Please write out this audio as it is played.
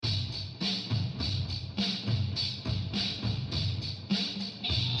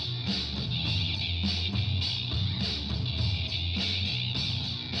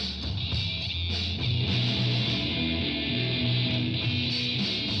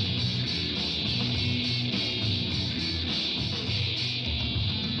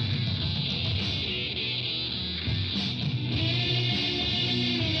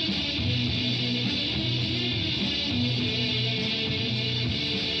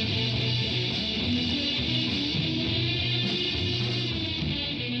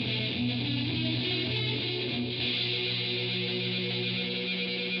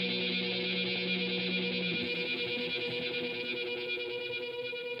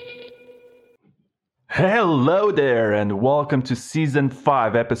Hello there, and welcome to Season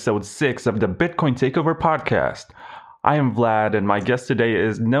 5, Episode 6 of the Bitcoin Takeover Podcast. I am Vlad, and my guest today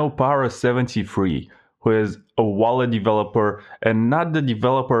is NoPara73, who is a wallet developer and not the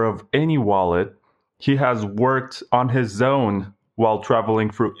developer of any wallet. He has worked on his own while traveling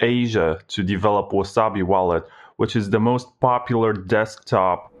through Asia to develop Wasabi Wallet, which is the most popular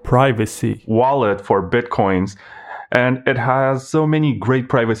desktop privacy wallet for Bitcoins. And it has so many great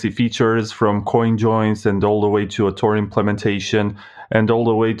privacy features from coin joins and all the way to a Tor implementation and all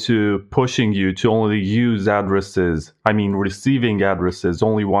the way to pushing you to only use receiving addresses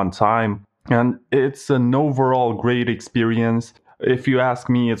only one time. And it's an overall great experience. If you ask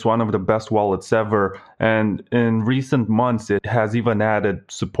me, it's one of the best wallets ever. And in recent months, it has even added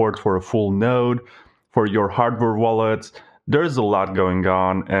support for a full node for your hardware wallets. There's a lot going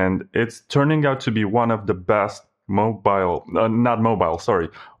on, and it's turning out to be one of the best one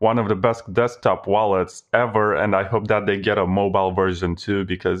of the best desktop wallets ever. And I hope that they get a mobile version too,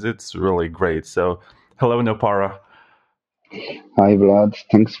 because it's really great. So, hello, Nopara. Hi Vlad,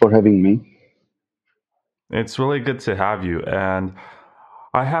 thanks for having me. It's really good to have you. And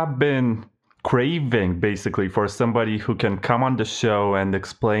I have been craving basically for somebody who can come on the show and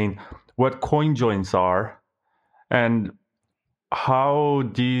explain what coin joins are and how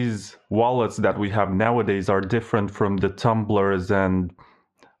these wallets that we have nowadays are different from the tumblers and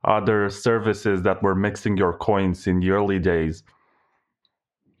other services that were mixing your coins in the early days.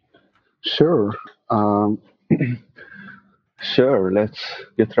 Sure, um, sure, let's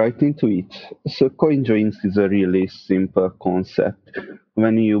get right into it. So, CoinJoins is a really simple concept.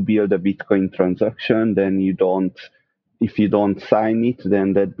 When you build a Bitcoin transaction, then if you don't sign it,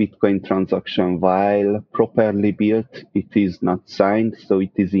 then that Bitcoin transaction, while properly built, it is not signed, so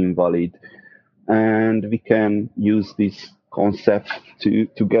it is invalid. And we can use this concept to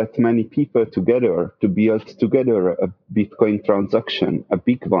get many people together to build together a Bitcoin transaction, a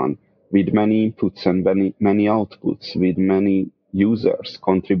big one with many inputs and many outputs, with many users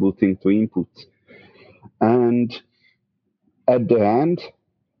contributing to inputs. And at the end,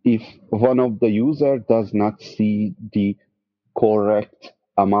 if one of the user does not see the correct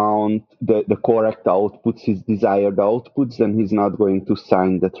amount, the correct outputs, his desired outputs, then he's not going to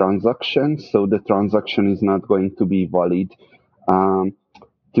sign the transaction. So the transaction is not going to be valid. Um,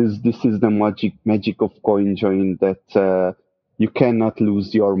 this is the magic of CoinJoin that you cannot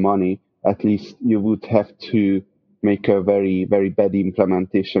lose your money. At least you would have to make a very bad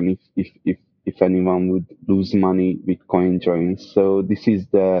implementation if anyone would lose money with CoinJoins. So this is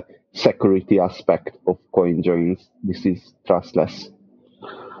the security aspect of CoinJoins. This is trustless.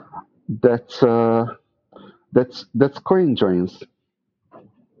 That's uh, that's CoinJoins.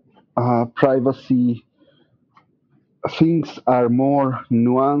 Privacy things are more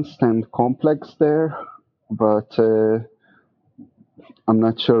nuanced and complex there, but I'm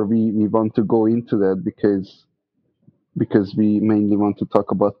not sure we want to go into that because we mainly want to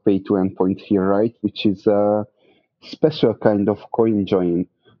talk about pay to endpoint here, right? Which is a special kind of coin join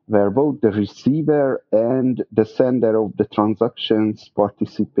where both the receiver and the sender of the transactions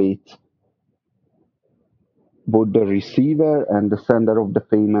participate. Both the receiver and the sender of the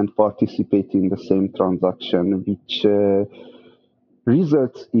payment participate in the same transaction, which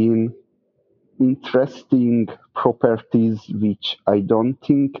results in interesting properties which I don't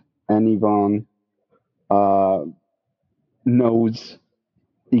think anyone uh, knows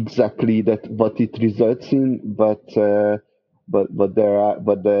exactly that what it results in, but there are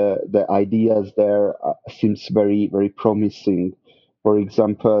but the ideas there seems very promising. For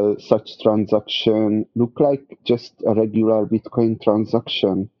example, such transaction look like just a regular Bitcoin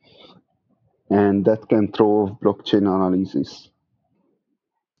transaction, and that can throw off blockchain analysis.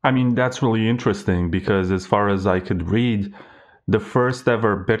 I mean, that's really interesting because, as far as I could read, the first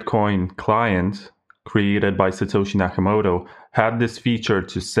ever Bitcoin client created by Satoshi Nakamoto had this feature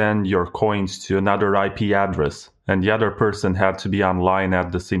to send your coins to another IP address, and the other person had to be online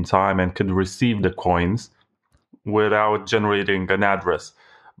at the same time and could receive the coins without generating an address.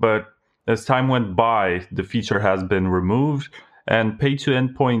 But as time went by, the feature has been removed, and pay to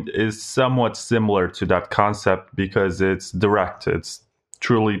endpoint is somewhat similar to that concept because it's direct, it's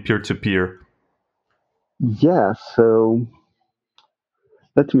truly peer to peer. Yeah, so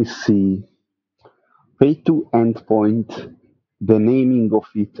let me see. Pay to endpoint, the naming of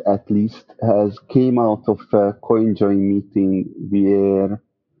it at least, has came out of a CoinJoin meeting where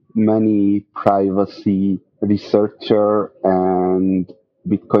many privacy researcher and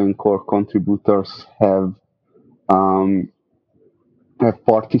Bitcoin Core contributors um, have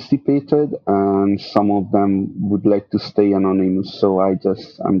participated, and some of them would like to stay anonymous. So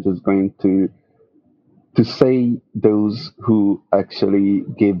I'm just going to to say those who actually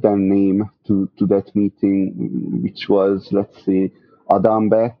gave their name to that meeting, which was, let's see, Adam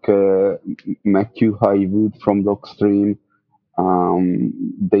Beck, Matthew Highwood from Blockstream,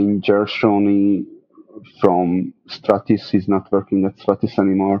 Dane Gershoni from Stratis. He's not working at Stratis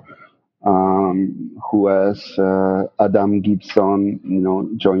anymore. Who has Adam Gibson,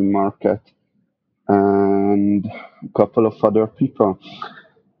 join market, and a couple of other people.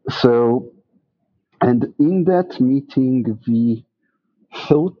 So, and in that meeting,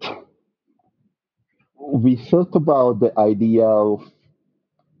 thought we thought about the idea of.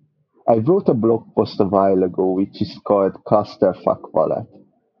 I wrote a blog post a while ago, which is called Clusterfuck Wallet,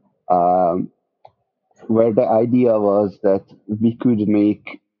 um, where the idea was that we could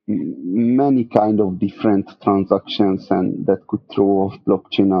make many kind of different transactions and that could throw off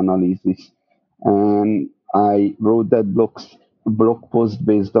blockchain analysis. And I wrote that blog post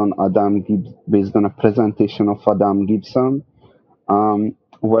based on a presentation of Adam Gibson,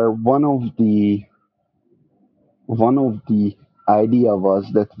 where one of the idea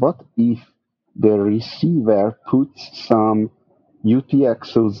was that what if the receiver puts some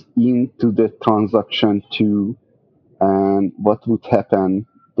UTXOs into the transaction too, and what would happen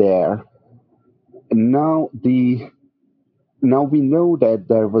there? Now the now we know that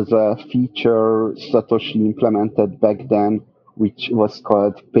there was a feature Satoshi implemented back then, which was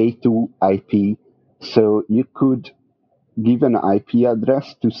called pay to IP. So you could give an IP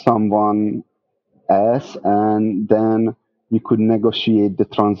address to someone else, and then you could negotiate the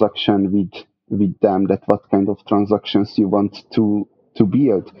transaction with them, that what kind of transactions you want to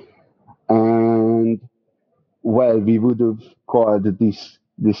build. And well, we would have called this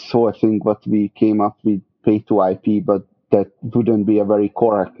sort of thing what we came up with pay to IP, but that wouldn't be a very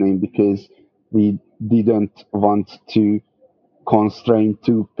correct name because we didn't want to constrain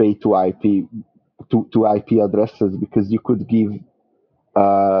to pay to IP to IP addresses, because you could give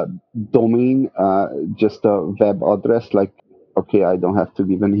uh, domain, just a web address. Like, okay, I don't have to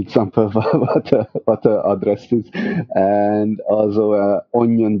give an example of what a address is, and also a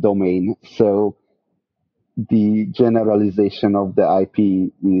onion domain. So the generalization of the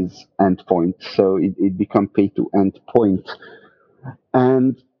IP is endpoint, so it become pay to endpoint.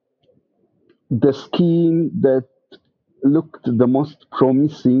 And the scheme that looked the most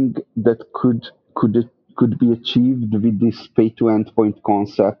promising that could be achieved with this pay to endpoint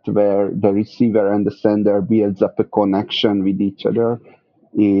concept, where the receiver and the sender builds up a connection with each other,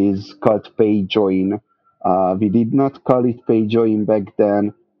 is called pay join. We did not call it pay join back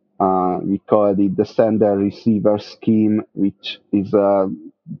then. We called it the sender receiver scheme, which is a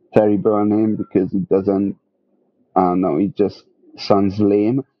terrible name because it doesn't. No, it just sounds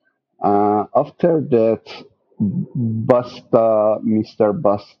lame. After that, Mr.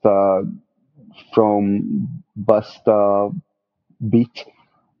 Basta from Basta Bit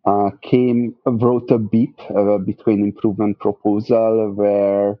wrote a bit, between improvement proposal,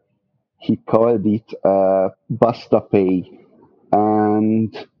 where he called it Basta Pay.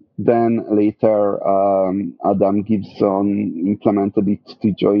 And then later, Adam Gibson implemented it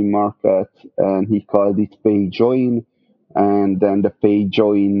to join market, and he called it Pay Join. And then the Pay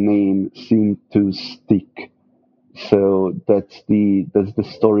Join name seemed to stick. So that's the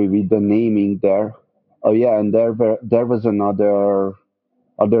story with the naming there. Oh yeah, and there was another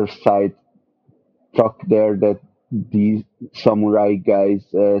other side talk there that the samurai guys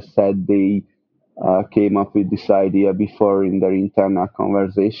said they came up with this idea before in their internal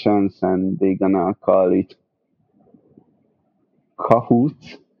conversations, and they gonna call it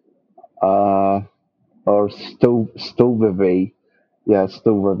Kahoot, uh, or Stowaway. Yeah,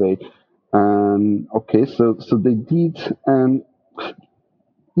 Stowaway. Okay, so they did, and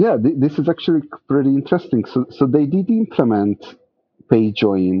yeah, this is actually pretty interesting. So they did implement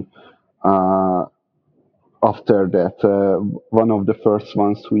PayJoin uh, after that. One of the first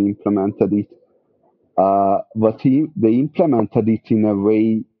ones who implemented it. But they implemented it in a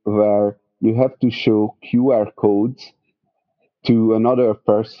way where you have to show QR codes to another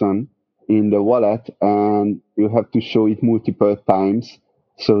person in the wallet, and you have to show it multiple times.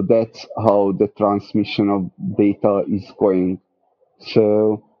 So that's how the transmission of data is going.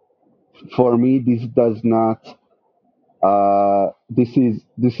 So for me, this does not. This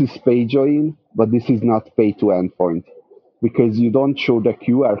is pay join, but this is not pay to endpoint, because you don't show the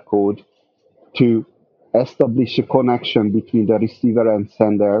QR code to establish a connection between the receiver and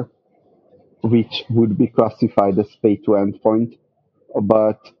sender, which would be classified as pay to endpoint.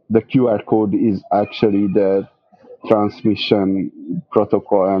 But the QR code is actually the transmission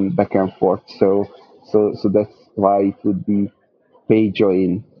protocol and back and forth. So that's why it would be pay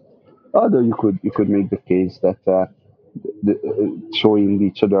join. Although you could make the case that showing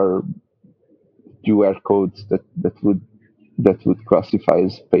each other QR codes that would classify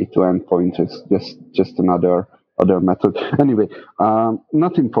as pay to endpoint is just another other method. Anyway,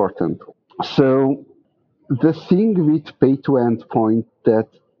 not important. So the thing with pay to endpoint that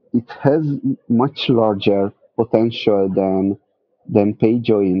it has much larger potential than pay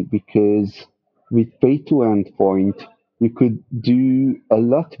join, because with pay to endpoint you could do a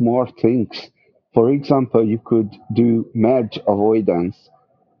lot more things. For example, you could do merge avoidance,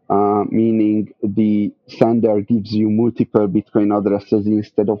 meaning the sender gives you multiple Bitcoin addresses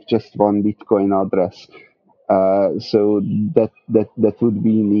instead of just one Bitcoin address. So that would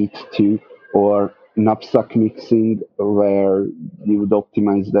be neat too. Or knapsack mixing, where you would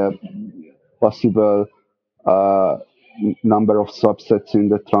optimize the possible uh, number of subsets in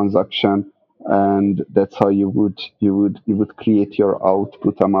the transaction, and that's how you would create your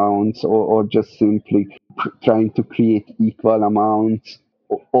output amounts, or just simply trying to create equal amounts,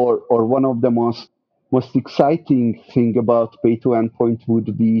 or one of the most exciting thing about pay to endpoint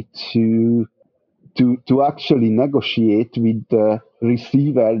would be to actually negotiate with the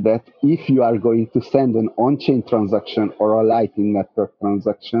receiver that if you are going to send an on-chain transaction or a Lightning Network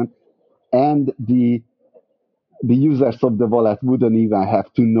transaction, and the users of the wallet wouldn't even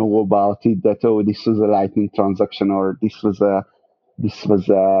have to know about it, that oh, this was a Lightning transaction, or this was a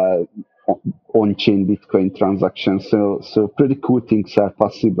on-chain Bitcoin transaction. So pretty cool things are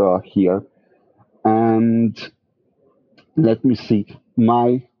possible here. And let me see,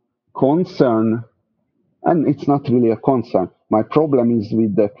 my concern, and it's not really a concern. My problem is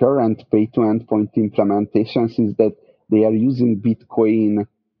with the current pay to endpoint implementations is that they are using Bitcoin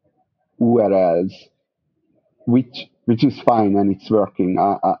URLs, which is fine and it's working.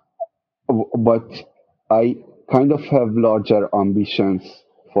 But I kind of have larger ambitions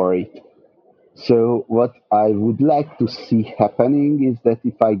for it. So what I would like to see happening is that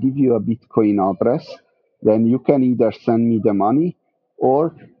if I give you a Bitcoin address, then you can either send me the money,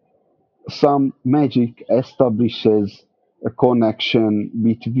 or some magic establishes a connection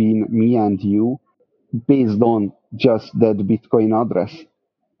between me and you based on just that Bitcoin address.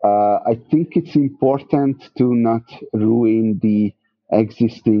 I think it's important to not ruin the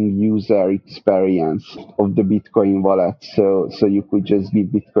existing user experience of the Bitcoin wallet. So you could just give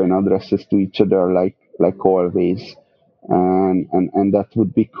Bitcoin addresses to each other like always, and that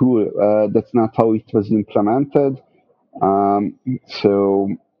would be cool. That's not how it was implemented. So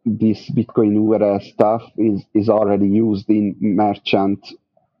this Bitcoin URL stuff is already used in merchant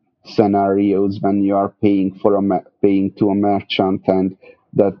scenarios when you are paying paying to a merchant, and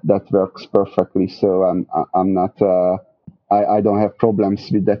that works perfectly. So I'm not I don't have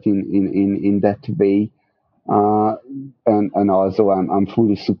problems with that in that way. Uh, and also I'm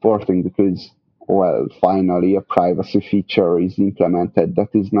fully supporting, because well, finally a privacy feature is implemented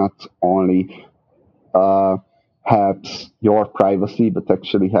that is not only uh, helps your privacy, but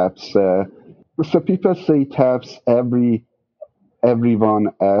actually helps. So people say it helps everyone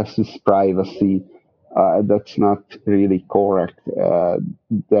else's privacy. That's not really correct.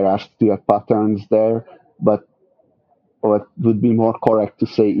 There are still patterns there, but what would be more correct to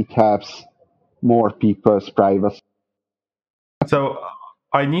say it helps more people's privacy. So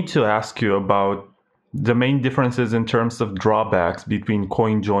I need to ask you about the main differences in terms of drawbacks between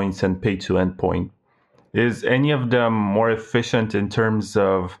coin joins and pay to endpoint. Is any of them more efficient in terms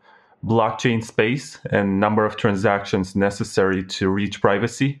of blockchain space and number of transactions necessary to reach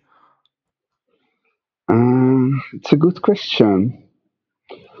privacy? It's a good question.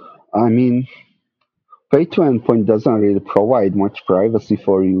 I mean, pay to endpoint doesn't really provide much privacy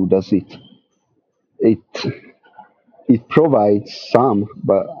for you, does it? It it provides some,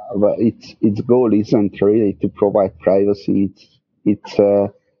 but its goal isn't really to provide privacy. It's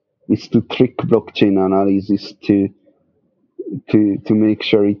to trick blockchain analysis to make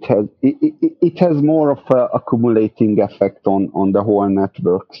sure it has more of a accumulating effect on the whole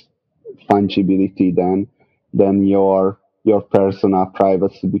network's fungibility than your personal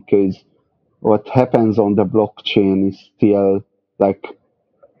privacy, because what happens on the blockchain is still like,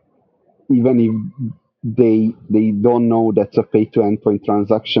 even if they don't know that's a pay to endpoint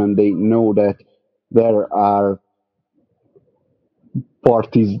transaction, they know that there are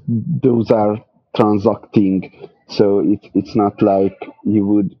parties those are transacting. So it's not like you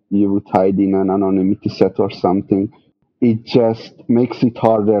would hide in an anonymity set or something. It just makes it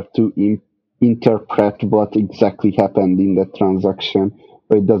harder to interpret what exactly happened in the transaction.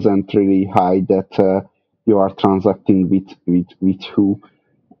 But it doesn't really hide that you are transacting with who.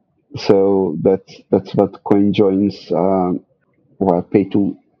 So that's what CoinJoins well,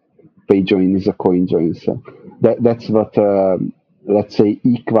 PayJoin is a coin join. So that's what let's say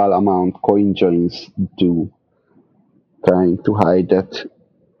equal amount coin joins do, trying to hide that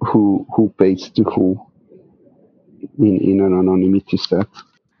who pays to who in an anonymity set.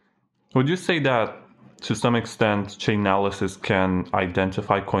 Would you say that to some extent Chainalysis can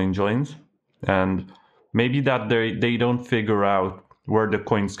identify coin joins? And maybe that they don't figure out where the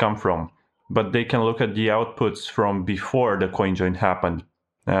coins come from, but they can look at the outputs from before the coin join happened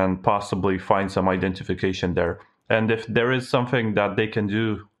and possibly find some identification there. And if there is something that they can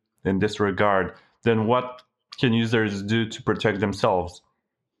do in this regard, then what can users do to protect themselves?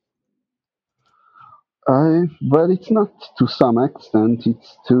 Well, it's not to some extent,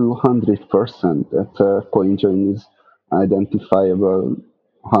 it's to 100% that CoinJoin is identifiable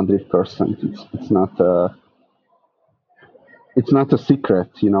 100%. It's not a secret,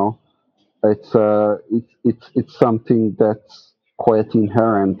 you know. It's something that's quite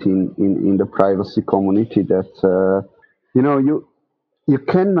inherent in the privacy community that, you know, you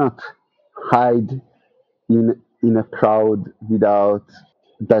cannot hide in a crowd without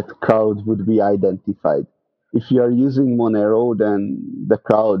that crowd would be identified. If you are using Monero, then the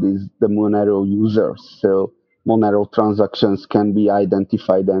crowd is the Monero users. So Monero transactions can be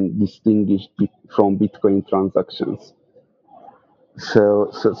identified and distinguished from Bitcoin transactions.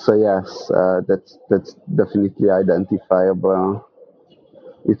 So yes, that's definitely identifiable.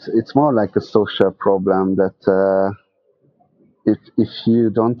 It's more like a social problem that if you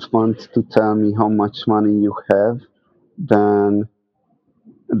don't want to tell me how much money you have, then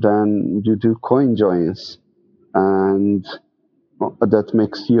you do coin joins, and that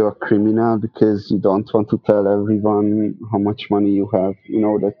makes you a criminal because you don't want to tell everyone how much money you have. You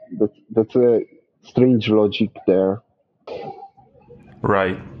know that's a strange logic there.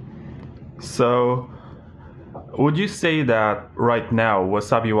 Right. So would you say that right now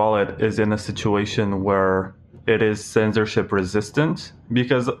Wasabi Wallet is in a situation where it is censorship resistant?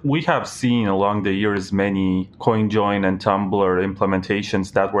 Because we have seen along the years many CoinJoin and Tumblr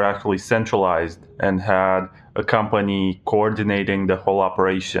implementations that were actually centralized and had a company coordinating the whole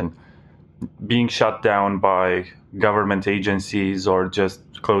operation, being shut down by government agencies or just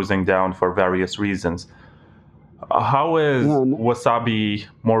closing down for various reasons. How is Yeah, Wasabi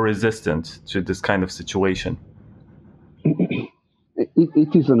more resistant to this kind of situation?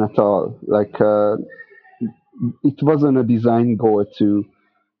 it isn't at all. Like it wasn't a design goal to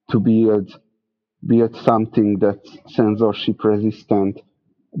build something that's censorship resistant.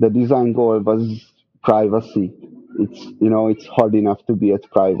 The design goal was privacy. It's hard enough to be at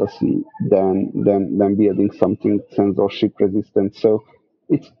privacy than building something censorship resistant. So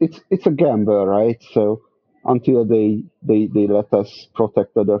it's a gamble, right? So until they let us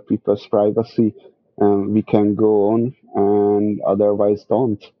protect other people's privacy, we can go on, and otherwise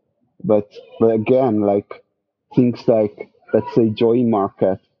don't. But but again, like things like, let's say, join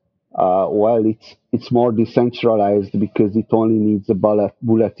market, well, it's more decentralized because it only needs a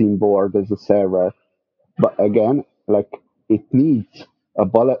bulletin board as a server. But again, like it needs a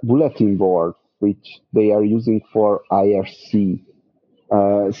bulletin board, which they are using for IRC.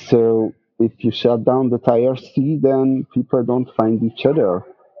 So if you shut down the IRC, then people don't find each other.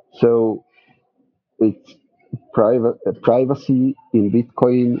 So it's privacy in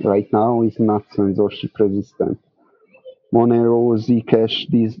Bitcoin right now is not censorship resistant. Monero, Zcash,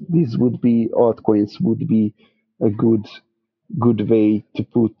 these would be altcoins would be a good way to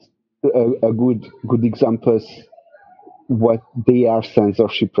put a good examples what they are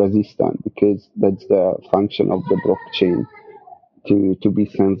censorship resistant, because that's the function of the blockchain to be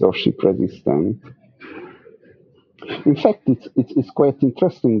censorship resistant. In fact, it's quite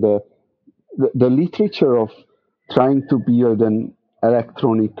interesting the literature of trying to build an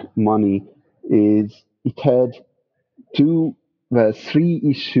electronic money is it had three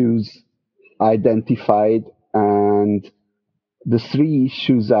issues identified, and the three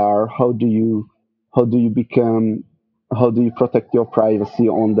issues are how do you become how do you protect your privacy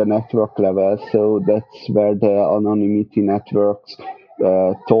on the network level. So that's where the anonymity networks,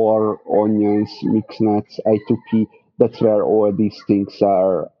 Tor, Onions, Mixnets, I2P, that's where all these things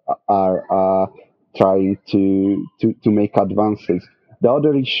are trying to make advances. The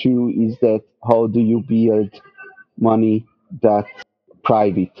other issue is that how do you build money that's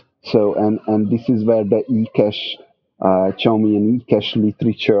private. So and this is where the eCash, Chaumian eCash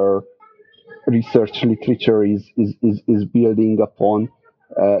literature, research literature is building upon.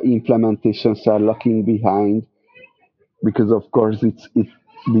 Implementations are lacking behind because of course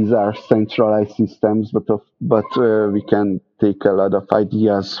these are centralized systems, but we can take a lot of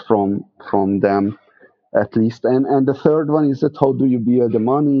ideas from them. at least. And the third one is that how do you build the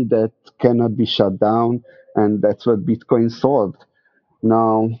money that cannot be shut down, and that's what Bitcoin solved.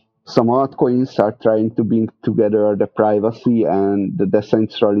 Now, some altcoins are trying to bring together the privacy and the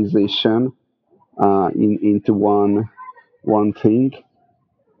decentralization into one thing,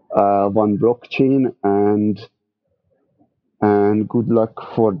 one blockchain, and good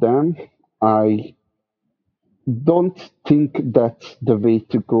luck for them. I don't think that's the way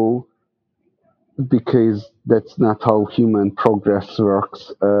to go because that's not how human progress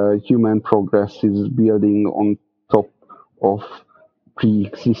works. Human progress is building on top of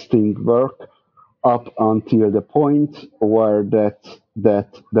pre-existing work up until the point where that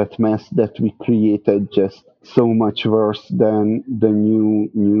mess that we created just so much worse than the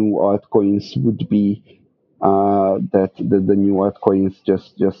new altcoins would be. That the new altcoins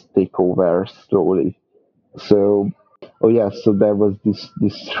just take over slowly. So, oh yeah, so there was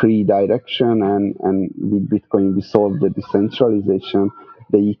this three direction, and with Bitcoin we solved the decentralization.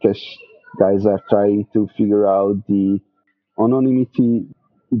 The eCash guys are trying to figure out the anonymity,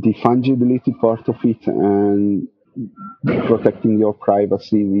 the fungibility part of it, and protecting your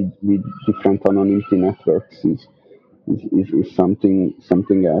privacy with different anonymity networks is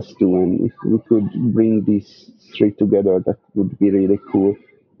something else too. And if we could bring these three together, that would be really cool.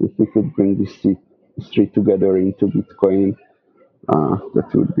 If we could bring these three together into Bitcoin, that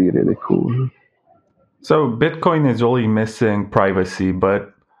would be really cool. So Bitcoin is only missing privacy,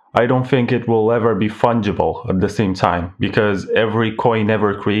 but I don't think it will ever be fungible at the same time because every coin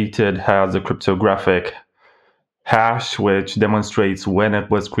ever created has a cryptographic hash which demonstrates when it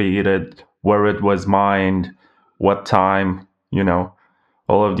was created, where it was mined, what time,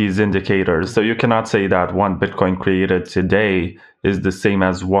 all of these indicators. So you cannot say that one Bitcoin created today is the same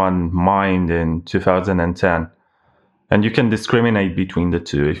as one mined in 2010. And you can discriminate between the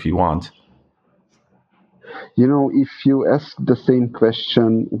two if you want. If you asked the same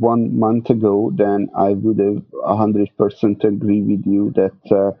question 1 month ago, then I would have 100% agree with you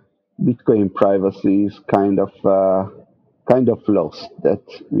that Bitcoin privacy is kind of lost. That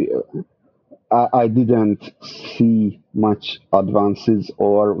I didn't see much advances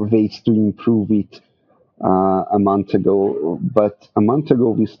or ways to improve it a month ago. But a month ago,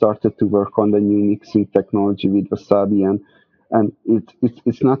 we started to work on the new mixing technology with Wasabi, and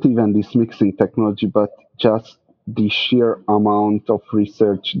it's not even this mixing technology, but just the sheer amount of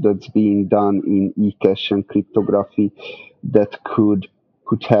research that's being done in eCash and cryptography that could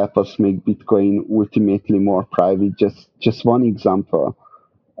help us make Bitcoin ultimately more private. Just one example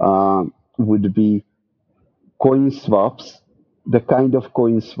would be coin swaps, the kind of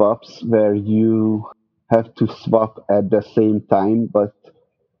coin swaps where you have to swap at the same time, but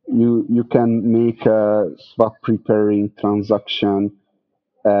you can make a swap preparing transaction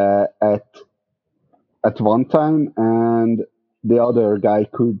uh, at at one time, and the other guy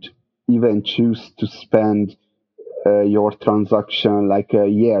could even choose to spend your transaction like a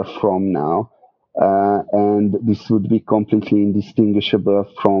year from now. And this would be completely indistinguishable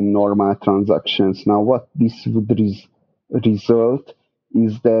from normal transactions. Now, what this would result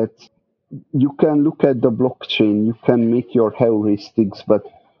is that you can look at the blockchain, you can make your heuristics, but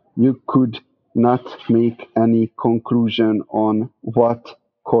you could not make any conclusion on what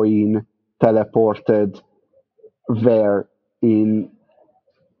coin teleported where in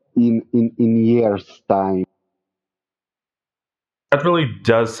years time. That really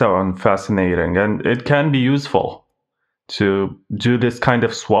does sound fascinating, and it can be useful to do this kind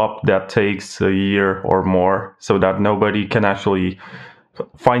of swap that takes a year or more so that nobody can actually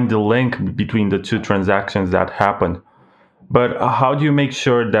find the link between the two transactions that happen. But how do you make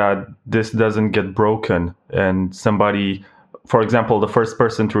sure that this doesn't get broken and somebody, for example, the first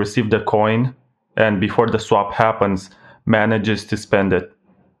person to receive the coin and before the swap happens manages to spend it?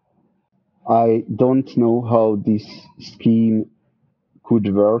 I don't know how this scheme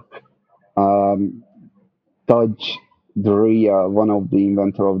could work. Um, Taj Daria, one of the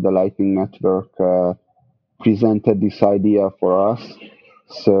inventor of the Lightning Network, presented this idea for us.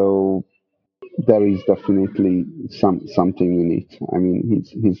 So there is definitely something in it. I mean,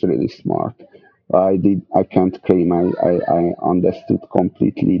 he's really smart. I can't claim I understood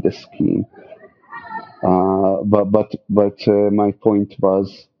completely the scheme. But my point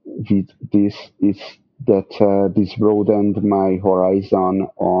was with this is that this broadened my horizon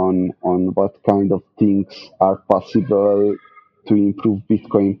on what kind of things are possible to improve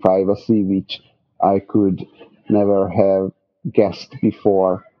Bitcoin privacy, which I could never have guessed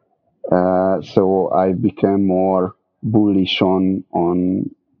before. So I became more bullish on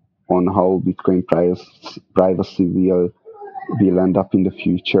how Bitcoin privacy will end up in the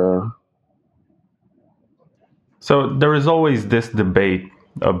future. So there is always this debate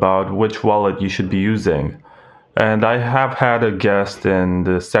about which wallet you should be using. And I have had a guest in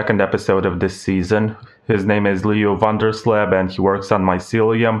the second episode of this season. His name is Leo Vandersleb and he works on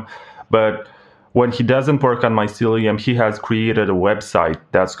Mycelium. But when he doesn't work on Mycelium, he has created a website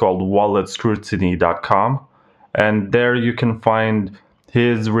that's called walletscrutiny.com. And there you can find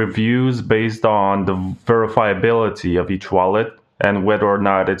his reviews based on the verifiability of each wallet and whether or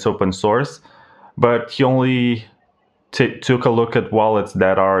not it's open source. But he only took a look at wallets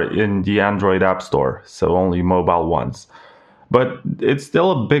that are in the Android App Store, so only mobile ones. But it's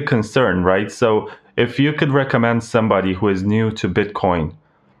still a big concern, right? So if you could recommend somebody who is new to Bitcoin,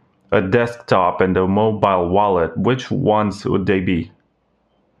 a desktop and a mobile wallet, which ones would they be?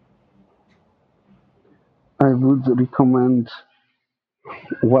 I would recommend,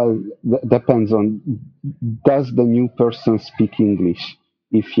 well, depends on, does the new person speak English?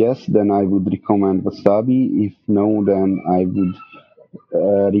 If yes, then I would recommend Wasabi. If no, then I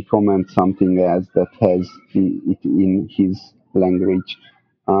would recommend something else that has it in his language.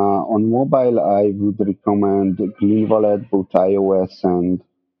 On mobile, I would recommend Green Wallet, both iOS and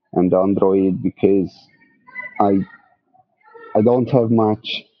Android, because I I don't have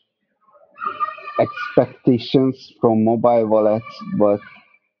much expectations from mobile wallets, but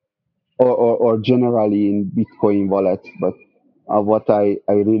or generally in Bitcoin wallets. But what I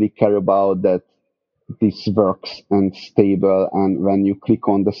really care about that this works and stable, and when you click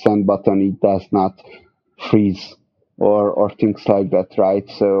on the send button, it does not freeze or things like that, right?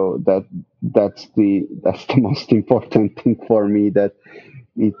 So that's the most important thing for me, that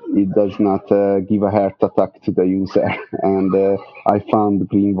it does not give a heart attack to the user. And I found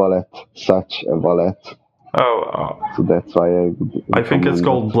Green Wallet such a wallet, Oh, so that's why I would I think it's recommend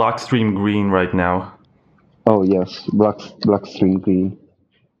called it. Blockstream Green right now. Oh yes, Blackstream Green.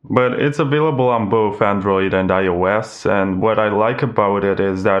 But it's available on both Android and iOS. And what I like about it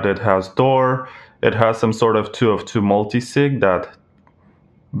is that it has Tor, it has some sort of 2 of 2 multisig that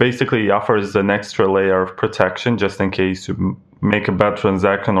basically offers an extra layer of protection just in case you make a bad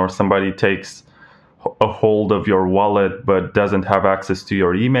transaction or somebody takes a hold of your wallet but doesn't have access to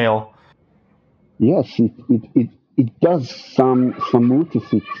your email. Yes, it does some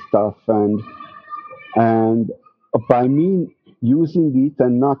multi-sig stuff, and by me using it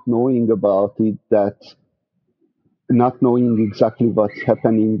and not knowing about it, that not knowing exactly what's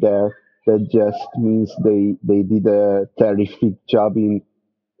happening there, that just means they did a terrific job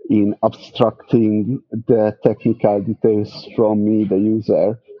in abstracting the technical details from me, the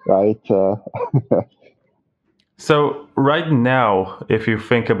user, right? So, right now, if you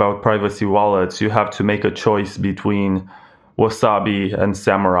think about privacy wallets, you have to make a choice between Wasabi and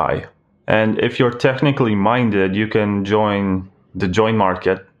Samurai. And if you're technically minded, you can join the join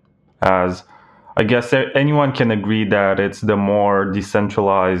market, as I guess anyone can agree that it's the more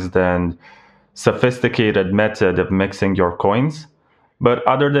decentralized and sophisticated method of mixing your coins. But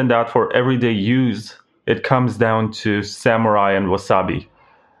other than that, for everyday use, it comes down to Samurai and Wasabi.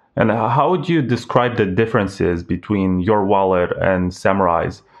 And how would you describe the differences between your wallet and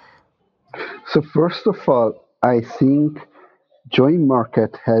Samurai's? So first of all, I think Join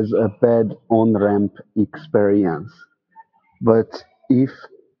Market has a bad on-ramp experience. But if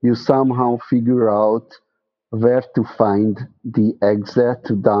you somehow figure out where to find the exe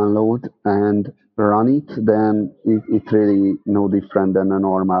to download and run it, then it really no different than a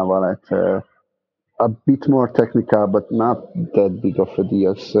normal wallet. A bit more technical, but not that big of a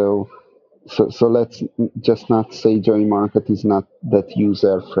deal. So let's just not say Join Market is not that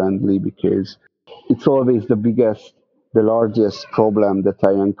user friendly, because it's always the largest problem that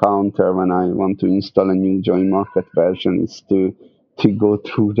I encounter when I want to install a new Join Market version, is to go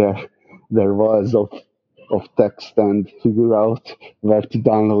through their walls of text and figure out where to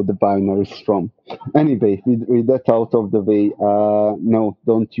download the binaries from. Anyway, with that out of the way, no,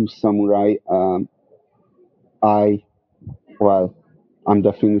 don't use Samurai. I well, I'm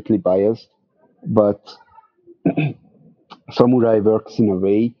definitely biased, but Samurai works in a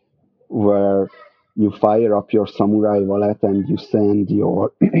way where you fire up your Samurai wallet and you send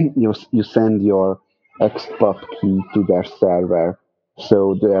your you send your XPub key to their server,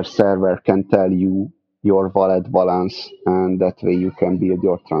 so their server can tell you your wallet balance, and that way you can build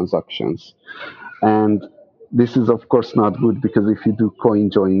your transactions. And this is of course not good, because if you do coin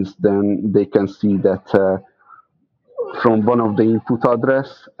joins, then they can see that from one of the input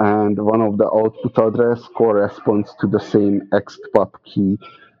address and one of the output address corresponds to the same XPub key,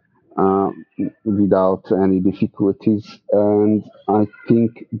 uh, without any difficulties. And I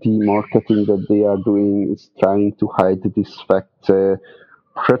think the marketing that they are doing is trying to hide this fact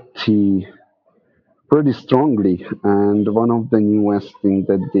pretty pretty strongly. And one of the newest things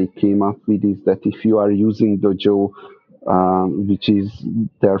that they came up with is that if you are using Dojo, which is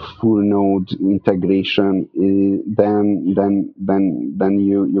their full node integration, then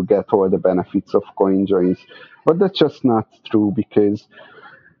you get all the benefits of CoinJoins. But that's just not true because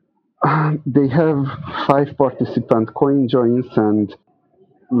they have five participant CoinJoins, and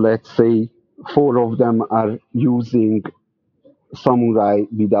let's say four of them are using Samurai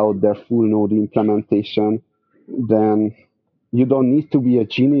without their full node implementation, then you don't need to be a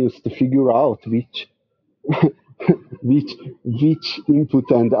genius to figure out which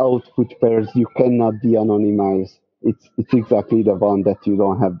input and output pairs you cannot de-anonymize. It's exactly the one that you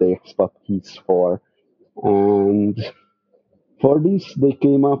don't have the expat keys for. And for this they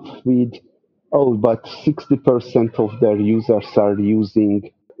came up with, oh, but 60% of their users are using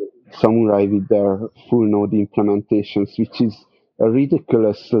Samurai with their full node implementations, which is a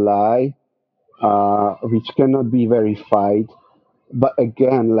ridiculous lie, which cannot be verified. But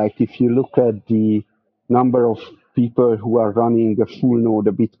again, like if you look at the number of people who are running a full node,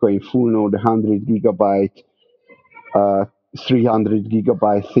 a Bitcoin full node, 100 gigabyte, uh, 300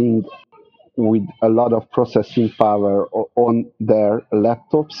 gigabyte thing with a lot of processing power on their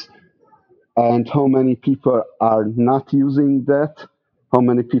laptops, and how many people are not using that, how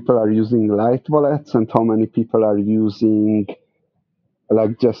many people are using light wallets, and how many people are using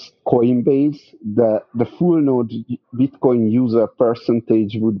like just Coinbase, the full node Bitcoin user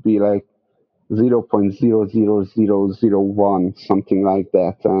percentage would be like 0.00001, something like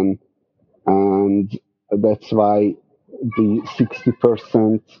that, and that's why the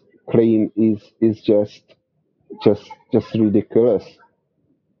 60% claim is just ridiculous,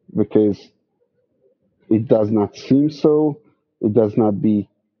 because it does not seem so. It does not be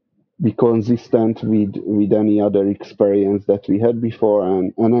consistent with any other experience that we had before,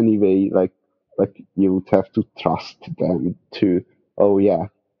 and anyway, like you would have to trust them to, oh yeah.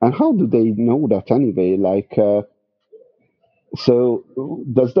 And how do they know that anyway? Like so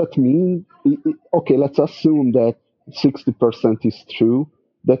does that mean, okay, let's assume that 60% is true.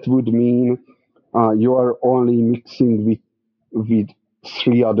 That would mean you are only mixing with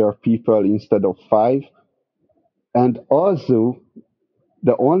three other people instead of five. And also,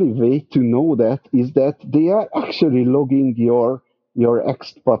 the only way to know that is that they are actually logging your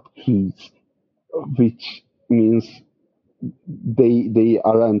expat keys, which means they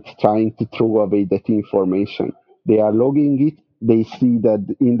aren't trying to throw away that information. They are logging it. They see that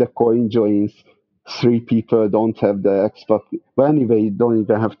in the coin joins, three people don't have the expat. But anyway, you don't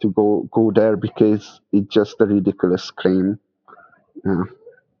even have to go there because it's just a ridiculous claim. Yeah.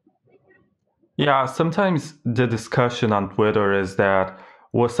 Yeah, sometimes the discussion on Twitter is that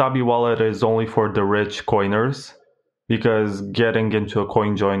Wasabi Wallet is only for the rich coiners because getting into a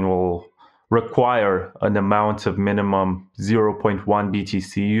coin join will require an amount of minimum zero point 0.1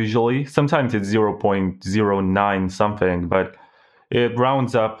 BTC usually. Sometimes it's 0.09 something, but it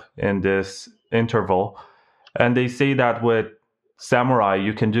rounds up in this interval. And they say that with Samurai,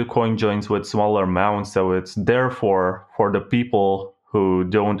 you can do coin joins with smaller amounts. So it's therefore for the people who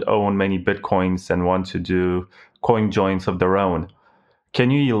don't own many Bitcoins and want to do coin joins of their own.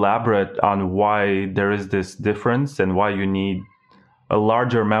 Can you elaborate on why there is this difference and why you need a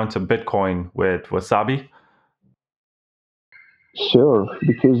larger amount of Bitcoin with Wasabi? Sure,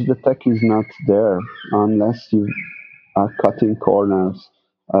 because the tech is not there unless you are cutting corners.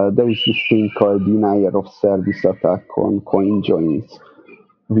 There is this thing called denial of service attack on coin joins,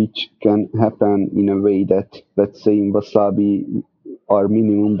 which can happen in a way that, let's say in Wasabi, our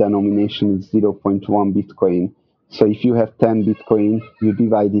minimum denomination is zero point 0.1 Bitcoin. So if you have 10 Bitcoin, you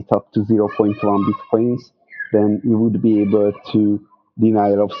divide it up to zero point 0.1 Bitcoins, then you would be able to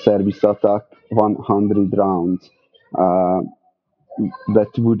denial of service attack 100 rounds. Uh,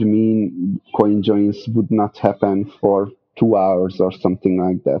 that would mean coin joins would not happen for 2 hours or something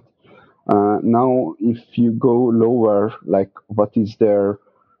like that. Now, if you go lower, like what is their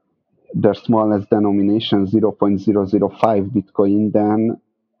smallest denomination, 0.005 Bitcoin, then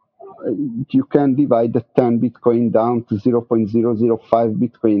you can divide the 10 Bitcoin down to 0.005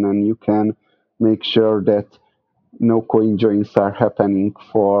 Bitcoin, and you can make sure that no coin joins are happening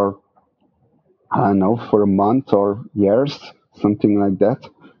for, I don't know, for a month or years, something like that,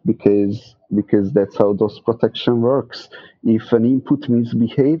 because that's how DOS protection works. If an input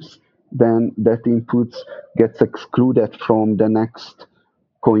misbehaves, then that input gets excluded from the next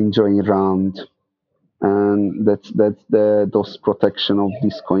coin join round, and that's the DOS protection of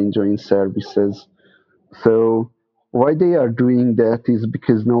these coin join services. So why they are doing that is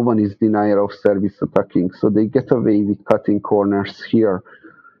because no one is denial of service attacking, so they get away with cutting corners here.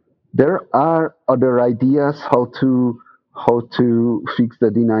 There are other ideas how to fix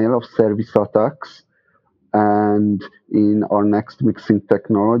the denial of service attacks, and in our next mixing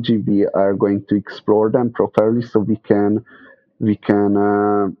technology, we are going to explore them properly so we can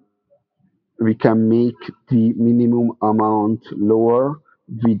uh, we can make the minimum amount lower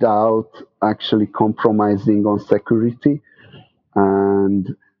without actually compromising on security.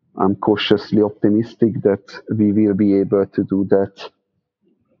 And I'm cautiously optimistic that we will be able to do that.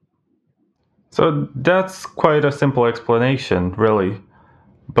 So that's quite a simple explanation, really.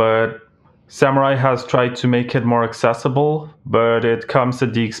 But Samurai has tried to make it more accessible, but it comes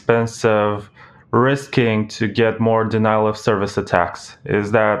at the expense of risking to get more denial of service attacks.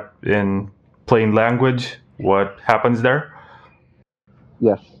 Is that in plain language what happens there?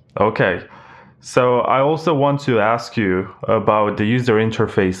 Yes. Okay. So I also want to ask you about the user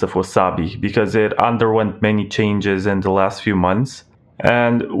interface of Wasabi because it underwent many changes in the last few months.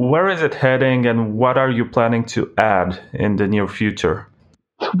 And where is it heading and what are you planning to add in the near future?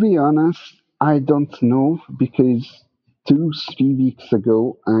 To be honest, I don't know because 2, 3 weeks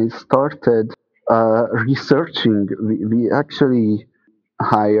ago I started researching. We actually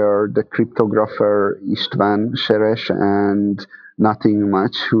hired the cryptographer Istvan Sheresh and nothing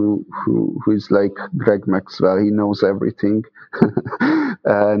much, who is like Greg Maxwell. He knows everything,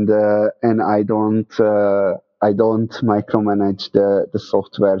 and I don't micromanage the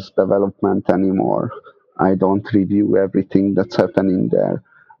software's development anymore. I don't review everything that's happening there,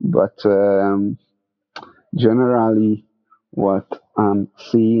 but generally, what I'm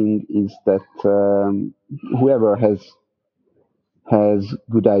seeing is that whoever has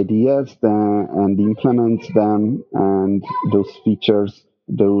good ideas and implements them, and those features,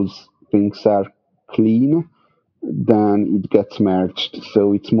 those things are clean, then it gets merged.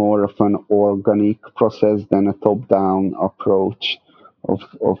 So it's more of an organic process than a top-down approach of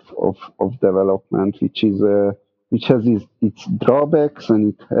development, which has its drawbacks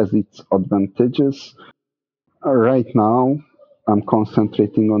and it has its advantages. Right now, I'm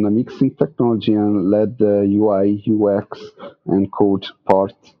concentrating on the mixing technology and let the UI, UX, and code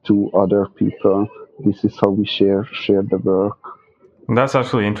part to other people. This is how we share the work. That's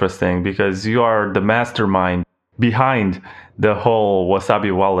actually interesting because you are the mastermind behind the whole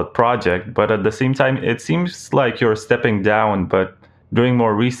Wasabi Wallet project, but at the same time, it seems like you're stepping down but doing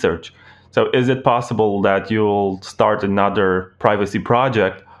more research. So, is it possible that you'll start another privacy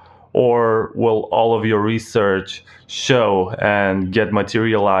project, or will all of your research show and get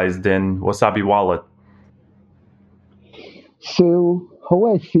materialized in Wasabi Wallet? So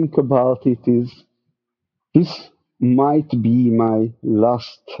how I think about it is this might be my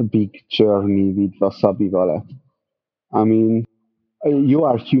last big journey with Wasabi Wallet. I mean, you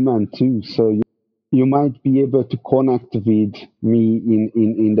are human too, so you might be able to connect with me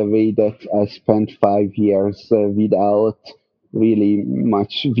in the way that I spent 5 years without really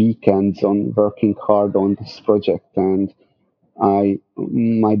much weekends on working hard on this project, and I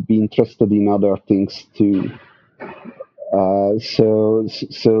might be interested in other things too. So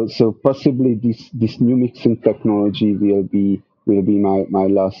possibly this new mixing technology will be my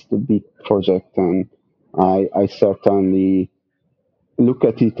last big project, and I certainly look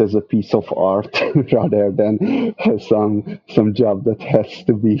at it as a piece of art rather than some job that has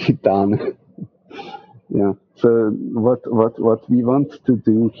to be done. Yeah. So what we want to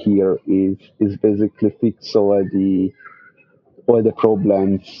do here is basically fix all the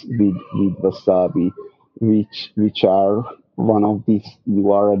problems with Wasabi, which are one of these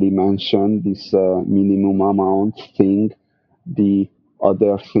you already mentioned, this minimum amount thing. The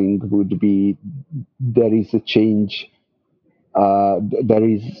other thing would be there is a change. There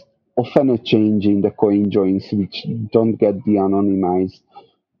is often a change in the coin joins which don't get de-anonymized.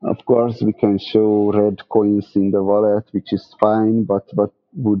 Of course, we can show red coins in the wallet, which is fine, but what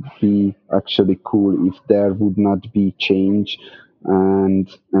would be actually cool if there would not be change, and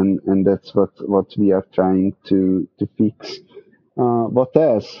that's what we are trying to fix. What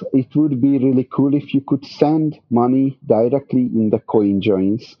else? It would be really cool if you could send money directly in the coin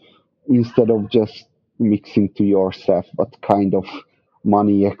joins instead of just mixing to yourself. What kind of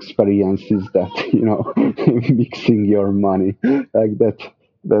money experience is that? Mixing your money like that.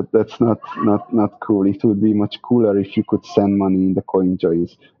 That's not cool. It would be much cooler if you could send money in the coin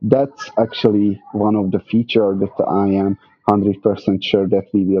joins. That's actually one of the features that I am 100% sure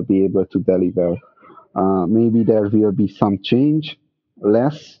that we will be able to deliver. Maybe there will be some change,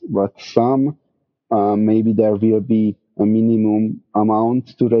 less, but some. Maybe there will be a minimum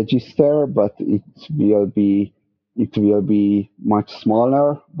amount to register, but it will be much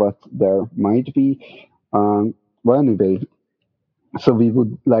smaller, but there might be. Well, anyway, So we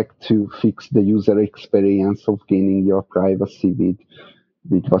would like to fix the user experience of gaining your privacy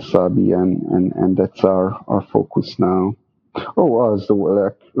with Wasabi, and that's our focus now. Oh,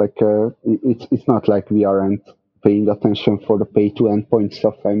 also it's not like we aren't paying attention for the pay to endpoint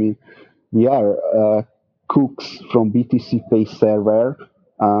stuff. I mean, we are cooks from BTC Pay server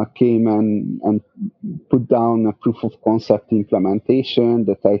came and put down a proof of concept implementation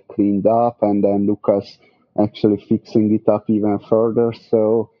that I cleaned up, and then Lucas actually fixing it up even further.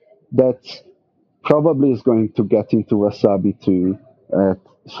 So that probably is going to get into Wasabi too at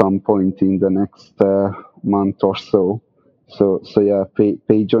some point in the next month or so. So yeah,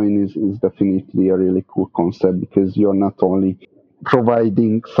 pay join is definitely a really cool concept because you're not only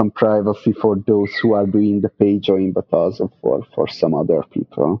providing some privacy for those who are doing the pay join, but also for some other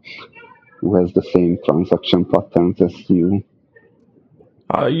people who has the same transaction patterns as you.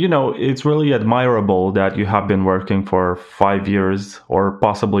 It's really admirable that you have been working for 5 years or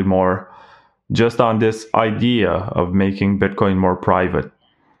possibly more just on this idea of making Bitcoin more private.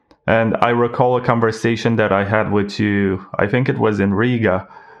 And I recall a conversation that I had with you, I think it was in Riga,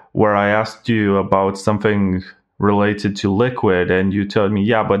 where I asked you about something related to Liquid, and you told me,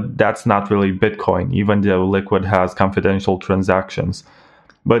 yeah, but that's not really Bitcoin, even though Liquid has confidential transactions.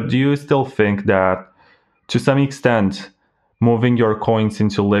 But do you still think that, to some extent, moving your coins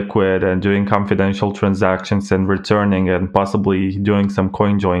into Liquid and doing confidential transactions and returning and possibly doing some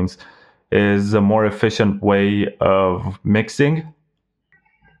coin joins is a more efficient way of mixing?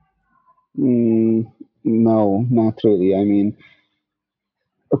 Mm, no, not really. I mean,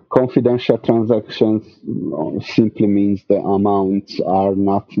 confidential transactions simply means the amounts are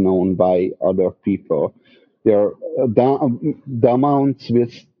not known by other people. There, the amounts will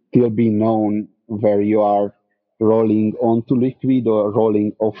still be known where you are rolling onto Liquid or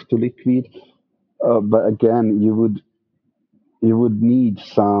rolling off to Liquid. But again, you would need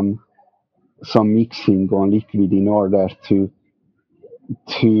some mixing on Liquid in order to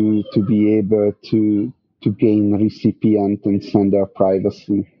be able to gain recipient and sender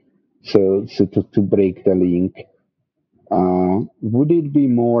privacy. So to break the link. Would it be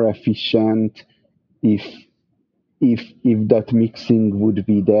more efficient if if that mixing would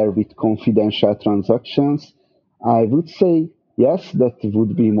be there with confidential transactions? I would say yes, that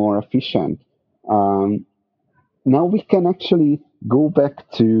would be more efficient. Um, Now we can actually go back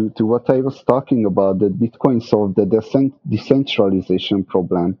to what I was talking about, that Bitcoin solved the decentralization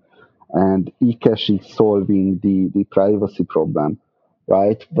problem and eCash is solving the privacy problem,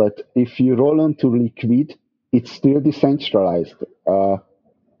 right? But if you roll onto Liquid, it's still decentralized,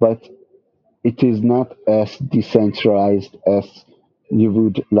 but it is not as decentralized as you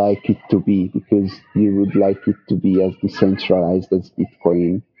would like it to be, because you would like it to be as decentralized as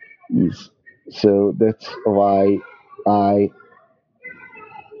Bitcoin is. So that's why I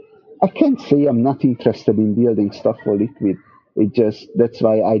I can't say I'm not interested in building stuff for Liquid. It just that's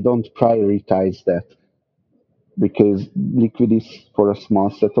why I don't prioritize that, because Liquid is for a small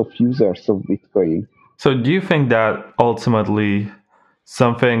set of users of Bitcoin. So, do you think that ultimately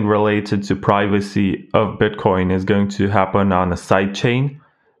something related to privacy of Bitcoin is going to happen on a side chain?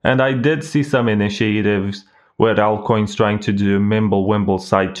 And I did see some initiatives with altcoins trying to do Mimblewimble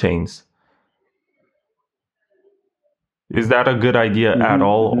side chains. Is that a good idea at Hmm.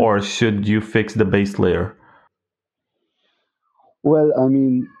 all, Hmm. or should you fix the base layer? Well, I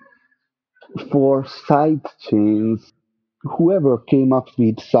mean, for side chains, whoever came up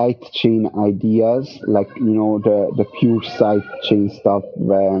with side chain ideas, like the pure side chain stuff,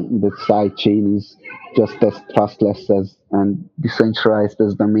 where the side chain is just as trustless as and decentralized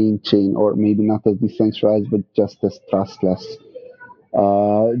as the main chain, or maybe not as decentralized but just as trustless.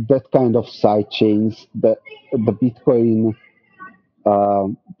 That kind of side chains, the Bitcoin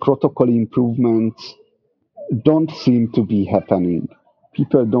protocol improvements don't seem to be happening.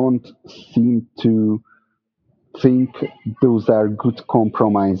 People don't seem to think those are good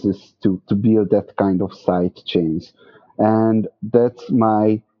compromises to build that kind of side chains. And that's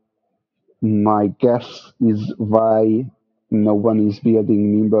my guess is why no one is building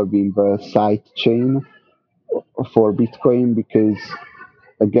Mimblewimble side chain for Bitcoin, because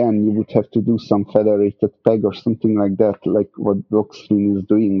again you would have to do some federated peg or something like that, like what Blockstream is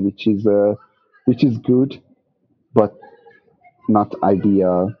doing, which is good but not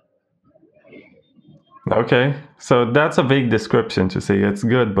ideal. Okay, so that's a vague description to say it's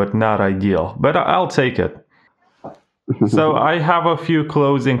good but not ideal, but I'll take it. So I have a few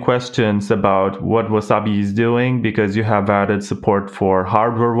closing questions about what Wasabi is doing because you have added support for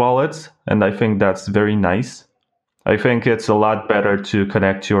hardware wallets, and I think that's very nice. I think it's a lot better to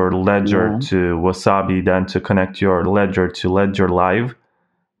connect your ledger Yeah. to Wasabi than to connect your ledger to Ledger Live,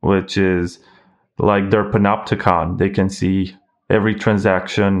 which is like their panopticon. They can see every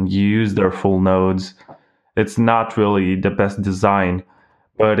transaction, use their full nodes. It's not really the best design,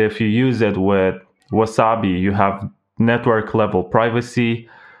 but if you use it with Wasabi, you have network level privacy.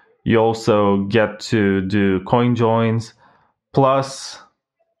 You also get to do coin joins. Plus,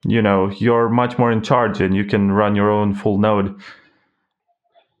 you're much more in charge and you can run your own full node.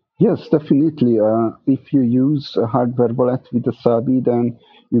 Yes, definitely. If you use a hardware wallet with a Wasabi, then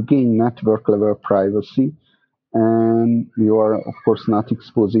you gain network level privacy, and you are, of course, not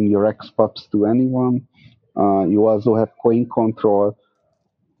exposing your XPubs to anyone. You also have coin control.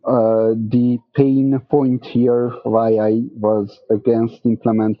 The pain point here, why I was against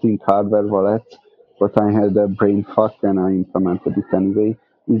implementing hardware wallets, but I had a brain fuck and I implemented it anyway,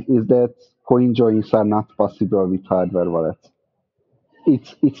 is that coin joins are not possible with hardware wallets.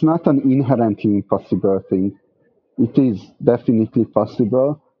 It's not an inherently impossible thing. It is definitely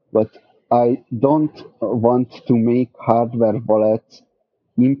possible, but I don't want to make hardware wallets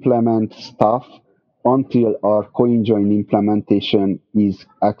implement stuff until our CoinJoin implementation is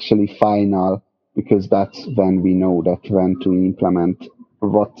actually final, because that's when we know that when to implement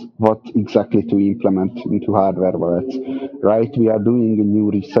what exactly to implement into hardware wallets. Right? We are doing a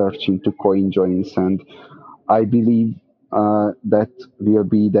new research into CoinJoins, and I believe that will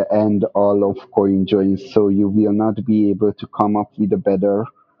be the end all of CoinJoins. So you will not be able to come up with a better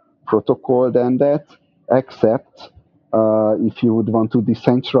protocol than that, except if you would want to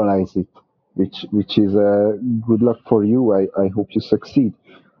decentralize it, which is good luck for you. I hope you succeed.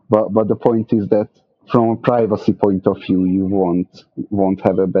 But the point is that from a privacy point of view, you won't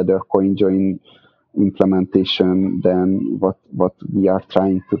have a better CoinJoin implementation than what we are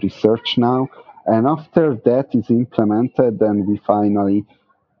trying to research now. And after that is implemented, then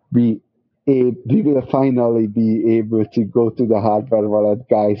be we will finally be able to go to the hardware wallet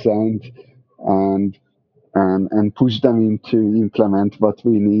guys and and push them into implement what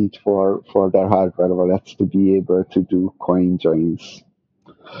we need for their hardware wallets to be able to do coin joins.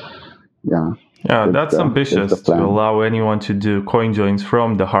 Yeah, Yeah, that's that's the ambitious to plan. allow anyone to do coin joins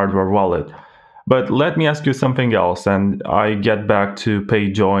from the hardware wallet. But let me ask you something else, and I get back to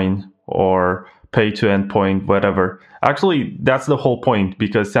pay join or pay to endpoint, whatever. Actually, that's the whole point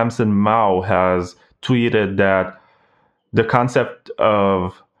because Samson Mao has tweeted that the concept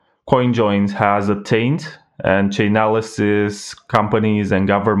of coin joins has a taint, and Chainalysis companies and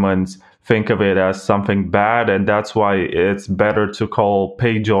governments think of it as something bad, and that's why it's better to call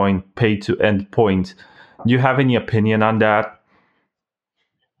pay join pay to endpoint. Do you have any opinion on that?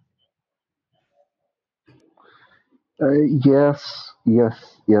 Yes.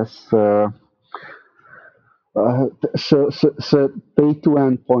 So pay to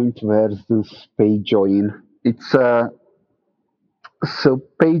endpoint versus pay join. It's So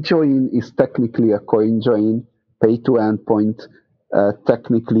pay join is technically a coin join. Pay to endpoint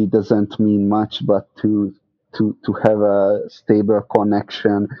technically doesn't mean much, but to have a stable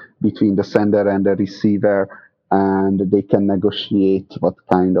connection between the sender and the receiver, and they can negotiate what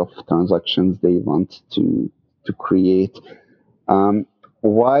kind of transactions they want to create. Um,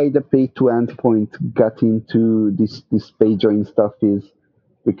 why the pay to endpoint got into this pay join stuff is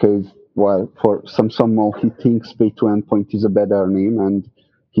because, well, for somehow he thinks pay to endpoint is a better name, and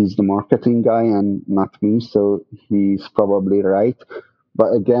he's the marketing guy and not me, so he's probably right.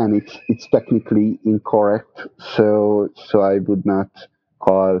 But again, it's technically incorrect, so I would not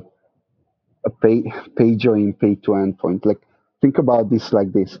call a pay join pay to endpoint. Like, think about this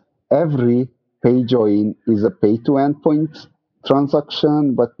like this: every pay join is a pay to endpoint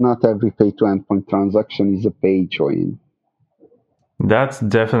transaction, but not every pay to endpoint transaction is a pay join. That's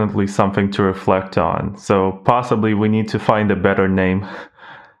definitely something to reflect on. So possibly we need to find a better name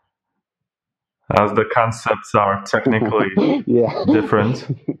as the concepts are technically Yeah. different.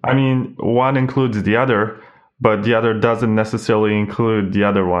 I mean, one includes the other, but the other doesn't necessarily include the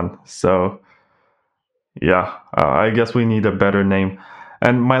other one. So, yeah, I guess we need a better name.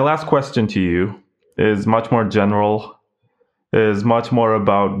 And my last question to you is much more general, is much more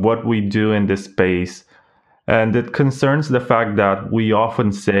about what we do in this space. And it concerns the fact that we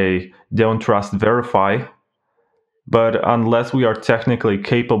often say, don't trust, verify. But unless we are technically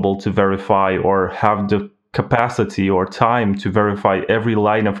capable to verify or have the capacity or time to verify every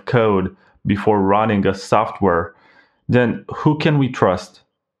line of code before running a software, then who can we trust?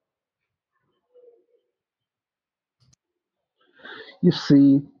 You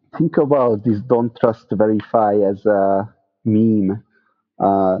see, think about this don't trust verify as a meme.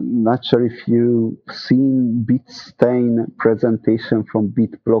 Not sure if you've seen Bitstain presentation from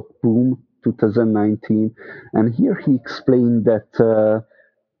BitBlock Boom 2019, and here he explained that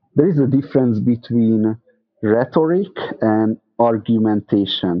there is a difference between rhetoric and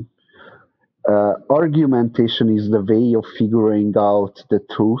argumentation. Argumentation is the way of figuring out the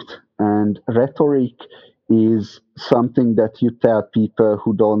truth, and rhetoric is something that you tell people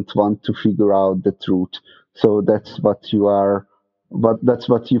who don't want to figure out the truth. So that's what you are, but that's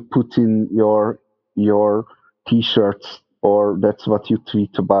what you put in your t-shirts, or that's what you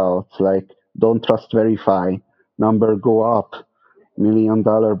tweet about. Like, don't trust, verify, number go up, $1 million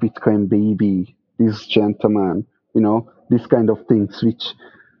Bitcoin baby, this gentleman, these kind of things, which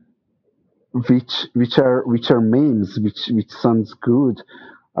are memes, which sounds good.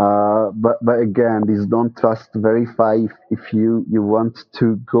 But again, this don't trust, verify. If you want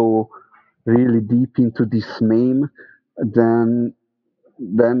to go really deep into this meme, then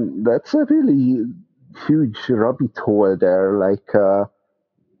that's a really huge rabbit hole there. Like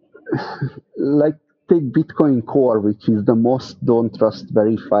take Bitcoin Core, which is the most don't trust,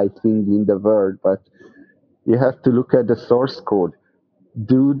 verify thing in the world, but you have to look at the source code.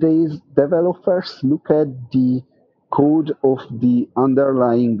 Do these developers look at the code of the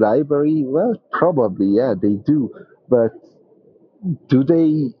underlying library? Well, probably, yeah, they do. But do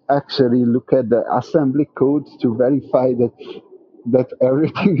they actually look at the assembly code to verify that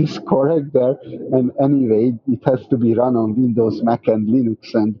everything is correct there? And anyway, it has to be run on Windows, Mac, and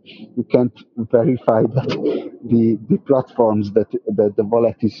Linux, and you can't verify that the platforms that the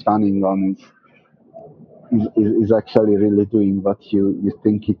wallet is running on is actually really doing what you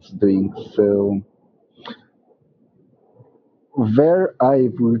think it's doing. So where I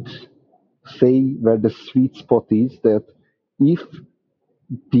would say where the sweet spot is that if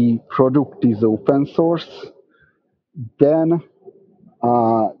the product is open source, then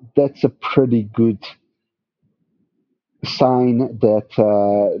that's a pretty good sign that's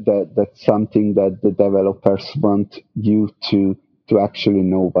something that the developers want you to actually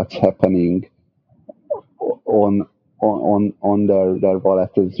know what's happening on their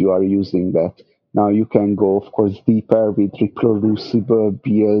wallet as you are using that. Now you can go, of course, deeper with reproducible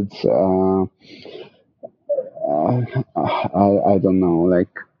builds. I don't know, like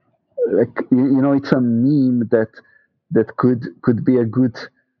it's a meme that could be a good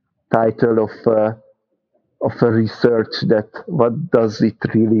title of a research, that what does it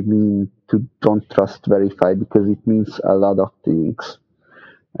really mean to don't trust, verify, because it means a lot of things.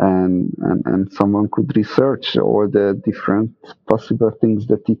 And someone could research all the different possible things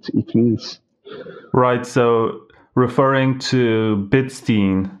that it means. Right. So referring to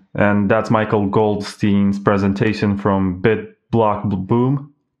Bitstein, and that's Michael Goldstein's presentation from BitBlock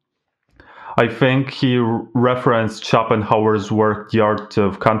Boom. I think he referenced Schopenhauer's work, The Art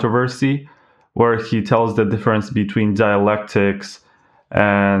of Controversy, where he tells the difference between dialectics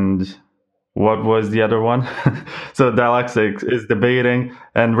and what was the other one? So dialectics is debating,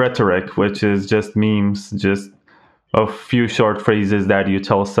 and rhetoric, which is just memes, just a few short phrases that you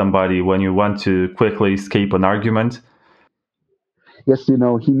tell somebody when you want to quickly escape an argument. Yes, he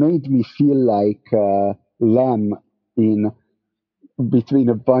made me feel like Lamb in between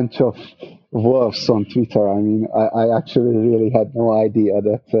a bunch of wolves on Twitter. I mean, I actually really had no idea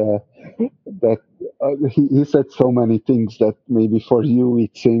that he said so many things that maybe for you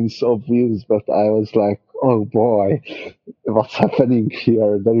it seems obvious, but I was like, oh boy, what's happening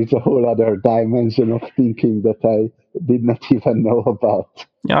here? There is a whole other dimension of thinking that I did not even know about.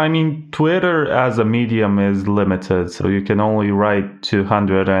 Yeah, I mean, Twitter as a medium is limited, so you can only write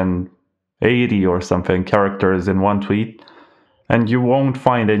 280 or something characters in one tweet, and you won't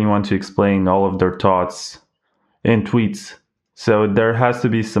find anyone to explain all of their thoughts in tweets. So there has to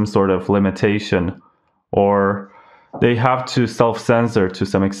be some sort of limitation, or they have to self-censor to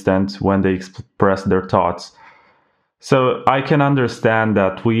some extent when they express their thoughts. So I can understand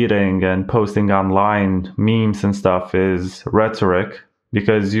that tweeting and posting online memes and stuff is rhetoric,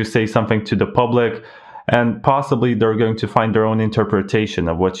 because you say something to the public and possibly they're going to find their own interpretation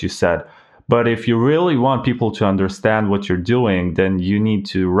of what you said. But if you really want people to understand what you're doing, then you need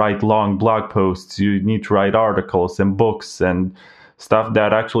to write long blog posts, you need to write articles and books and stuff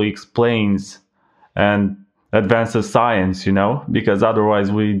that actually explains and advances science, because otherwise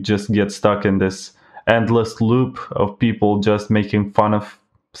we just get stuck in this endless loop of people just making fun of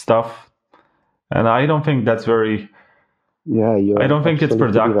stuff. And I don't think that's very... Yeah, I don't think it's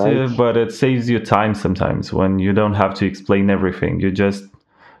productive, right. but it saves you time sometimes when you don't have to explain everything. You just...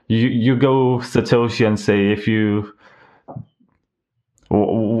 You go Satoshi and say, if you...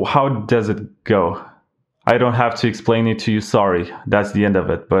 How does it go? I don't have to explain it to you. Sorry, that's the end of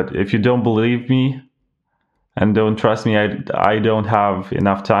it. But if you don't believe me and don't trust me, I don't have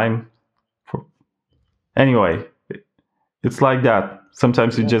enough time. For... Anyway, it's like that.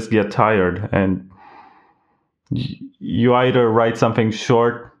 Sometimes you Yeah. just get tired and you either write something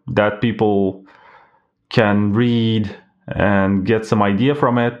short that people can read and get some idea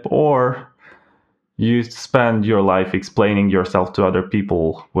from it, or you spend your life explaining yourself to other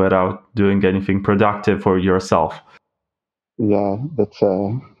people without doing anything productive for yourself. Yeah, that's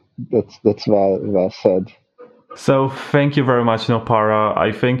well said. So thank you very much, Nopara.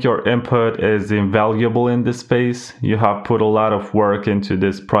 I think your input is invaluable in this space. You have put a lot of work into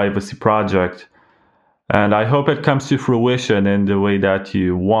this privacy project, and I hope it comes to fruition in the way that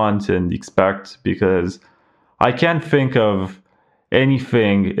you want and expect, because I can't think of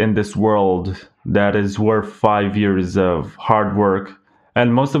anything in this world that is worth 5 years of hard work.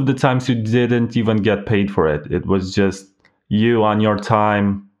 And most of the times you didn't even get paid for it. It was just you on your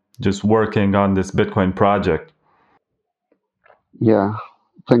time, just working on this Bitcoin project. Yeah,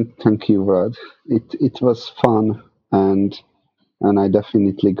 thank you, Rod. It was fun, and I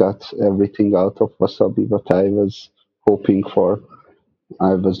definitely got everything out of Wasabi what I was hoping for.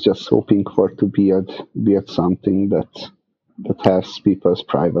 I was just hoping for to build something that has people's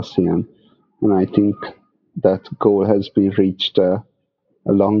privacy, and I think that goal has been reached a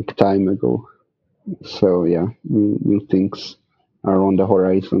long time ago. So yeah, new things are on the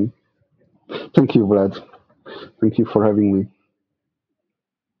horizon. Thank you, Vlad. Thank you for having me.